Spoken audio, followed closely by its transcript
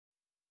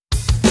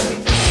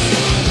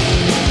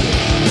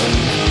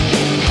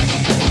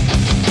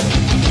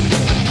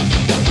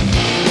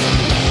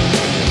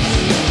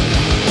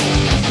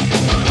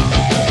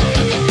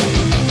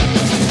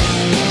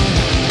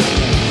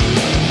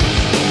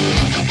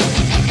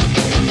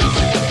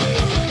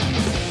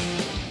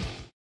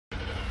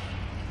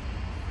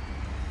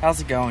How's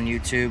it going,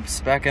 YouTube?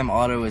 Spec M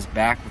Auto is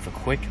back with a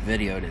quick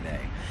video today.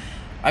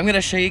 I'm going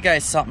to show you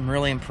guys something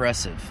really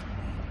impressive.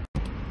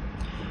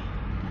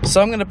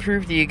 So I'm going to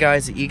prove to you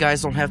guys that you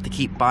guys don't have to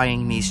keep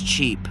buying these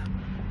cheap,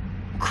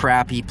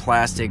 crappy,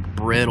 plastic,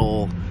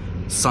 brittle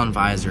sun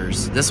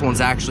visors. This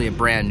one's actually a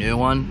brand new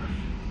one,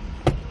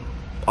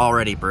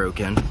 already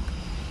broken,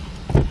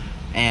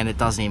 and it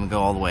doesn't even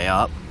go all the way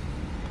up.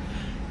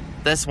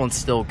 This one's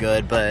still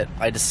good, but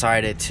I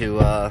decided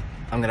to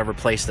I'm gonna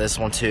replace this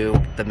one too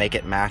to make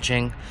it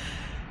matching.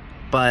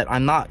 But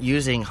I'm not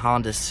using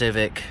Honda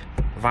Civic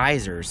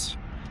visors.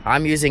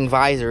 I'm using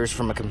visors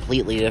from a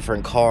completely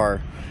different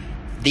car.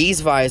 These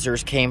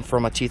visors came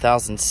from a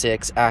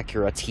 2006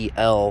 Acura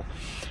TL,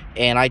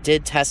 and I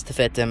did test to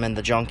fit them in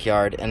the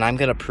junkyard, and I'm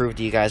gonna prove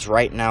to you guys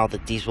right now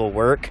that these will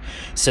work.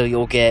 So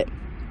you'll get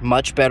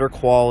much better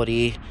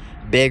quality,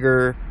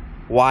 bigger,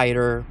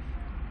 wider,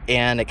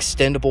 and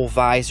extendable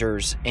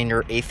visors in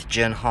your 8th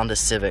gen Honda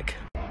Civic.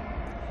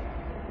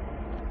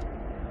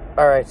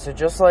 Alright, so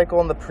just like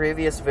on the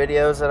previous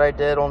videos that I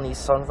did on these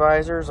sun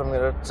visors, I'm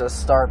going to just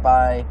start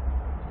by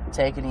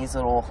taking these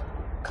little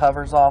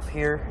covers off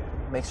here.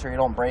 Make sure you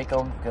don't break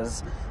them,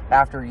 because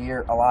after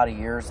a lot of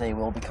years they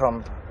will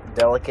become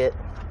delicate.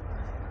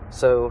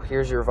 So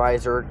here's your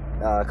visor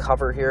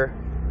cover here.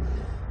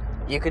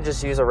 You could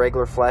just use a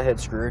regular flathead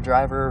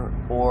screwdriver,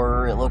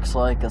 or it looks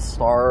like a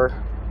star,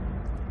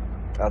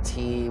 a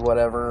T,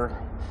 whatever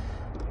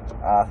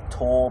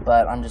tool,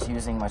 but I'm just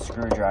using my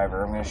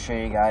screwdriver. I'm going to show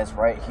you guys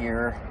right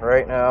here,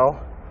 right now,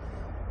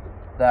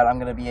 that I'm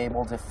going to be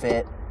able to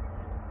fit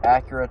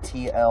Acura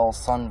TL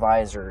sun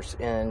visors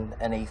in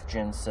an 8th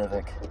gen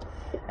Civic,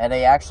 and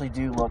they actually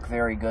do look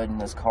very good in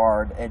this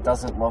car. It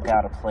doesn't look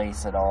out of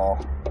place at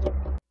all.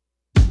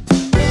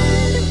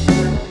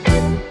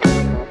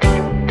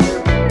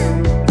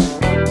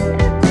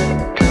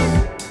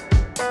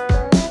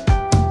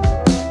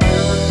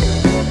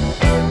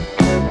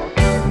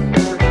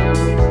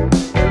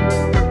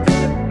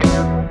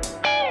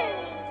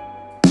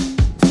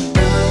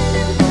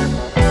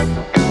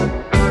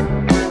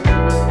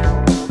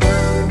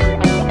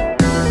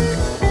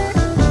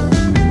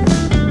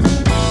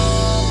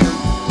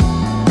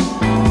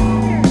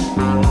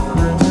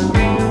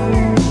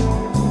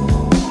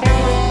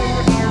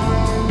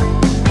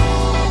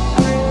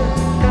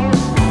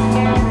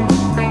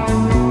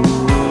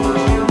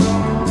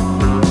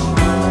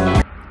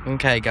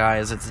 Okay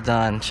guys, it's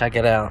done. Check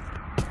it out.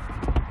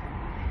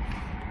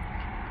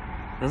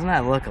 Doesn't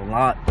that look a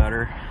lot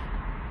better?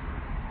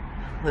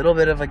 Little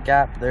bit of a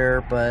gap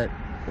there, but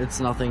it's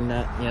nothing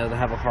that, you know, to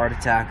have a heart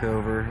attack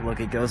over. Look,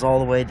 it goes all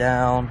the way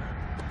down.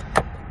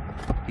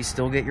 You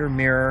still get your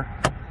mirror.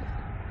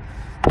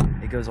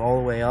 It goes all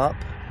the way up,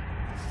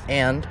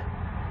 and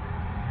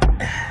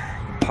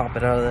you pop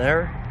it out of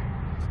there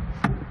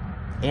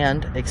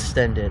and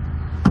extend it.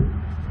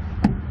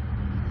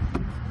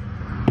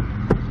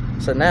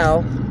 So now,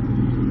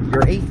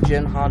 your 8th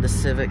gen Honda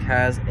Civic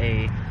has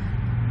a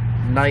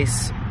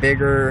nice,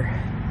 bigger,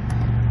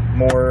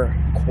 more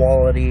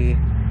quality,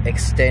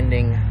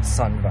 extending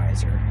sun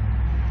visor.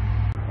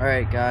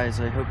 Alright guys,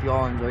 I hope you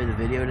all enjoyed the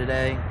video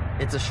today.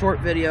 It's a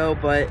short video,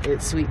 but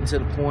it's sweet and to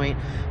the point.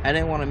 I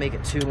didn't want to make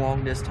it too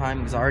long this time,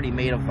 because I already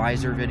made a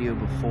visor video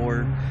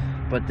before,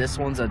 but this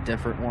one's a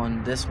different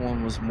one. This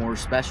one was more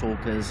special,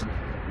 because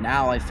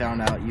now I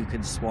found out you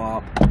could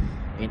swap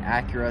an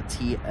Acura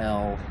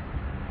TL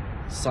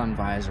sun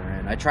visor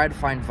in. I tried to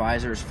find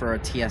visors for a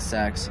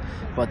TSX,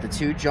 but the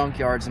 2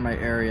 junkyards in my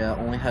area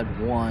only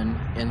had one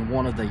in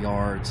one of the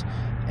yards,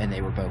 and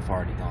they were both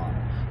already gone.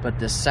 But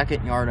the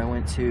second yard I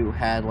went to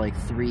had like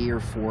 3 or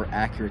 4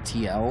 Acura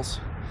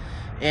TLs,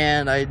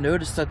 and I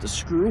noticed that the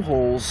screw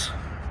holes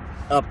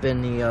up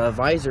in the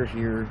visor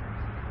here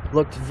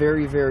looked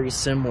very, very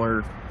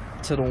similar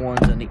to the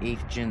ones in the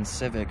 8th gen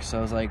Civic. So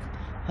I was like,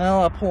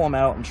 well, I'll pull them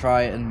out and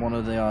try it in one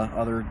of the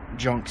other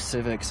junk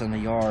Civics in the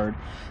yard.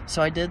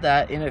 So I did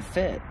that, and it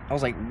fit. I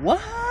was like,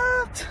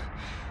 what?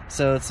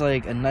 So it's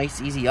like a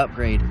nice, easy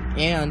upgrade.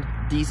 And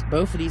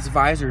both of these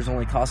visors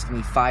only cost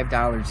me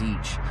 $5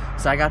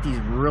 each. So I got these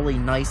really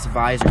nice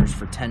visors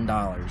for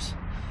 $10.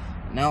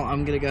 Now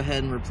I'm going to go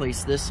ahead and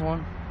replace this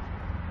one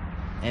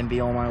and be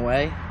on my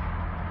way.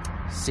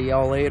 See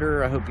y'all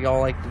later. I hope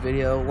y'all liked the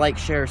video. Like,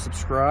 share,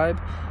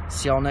 subscribe.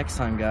 See y'all next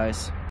time,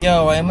 guys.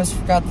 Yo, I almost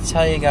forgot to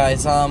tell you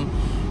guys,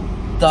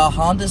 the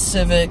Honda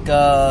Civic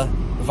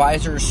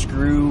visor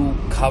screw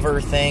cover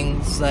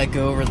things that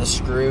go over the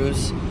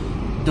screws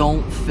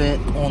don't fit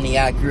on the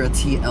Acura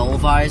TL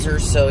visor,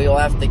 so you'll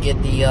have to get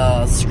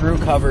the screw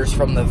covers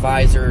from the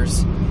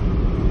visors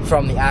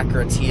from the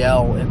Acura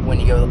TL when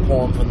you go to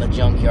pull them from the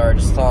junkyard.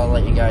 Just thought I'd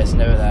let you guys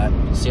know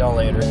that. See y'all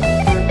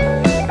later.